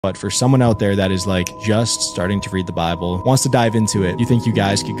But for someone out there that is like just starting to read the Bible, wants to dive into it, you think you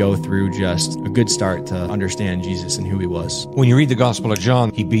guys could go through just a good start to understand Jesus and who he was? When you read the Gospel of John,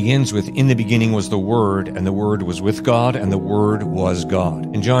 he begins with, "In the beginning was the Word, and the Word was with God, and the Word was God."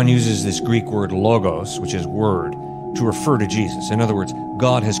 And John uses this Greek word logos, which is word, to refer to Jesus. In other words,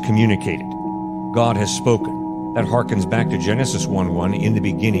 God has communicated. God has spoken. That harkens back to Genesis 1:1. In the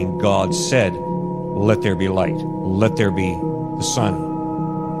beginning, God said, "Let there be light. Let there be the sun.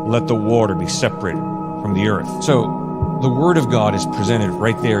 Let the water be separated from the earth." So the Word of God is presented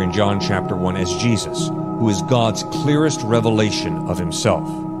right there in John chapter 1 as Jesus, who is God's clearest revelation of himself.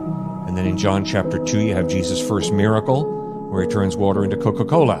 And then in John chapter 2, you have Jesus' first miracle, where he turns water into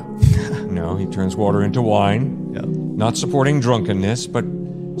Coca-Cola. No, he turns water into wine, not supporting drunkenness, but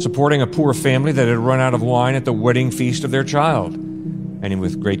supporting a poor family that had run out of wine at the wedding feast of their child. And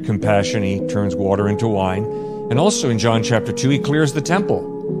with great compassion, he turns water into wine. And also in John chapter 2, he clears the temple.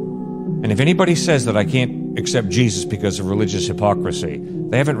 And if anybody says that I can't accept Jesus because of religious hypocrisy,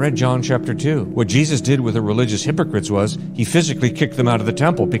 they haven't read John chapter 2. What Jesus did with the religious hypocrites was he physically kicked them out of the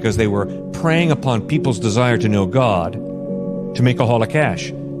temple because they were preying upon people's desire to know God to make a haul of cash.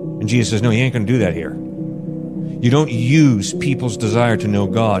 And Jesus says, no, you ain't going to do that here. You don't use people's desire to know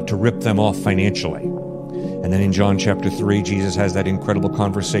God to rip them off financially. And then in John chapter 3, Jesus has that incredible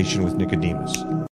conversation with Nicodemus.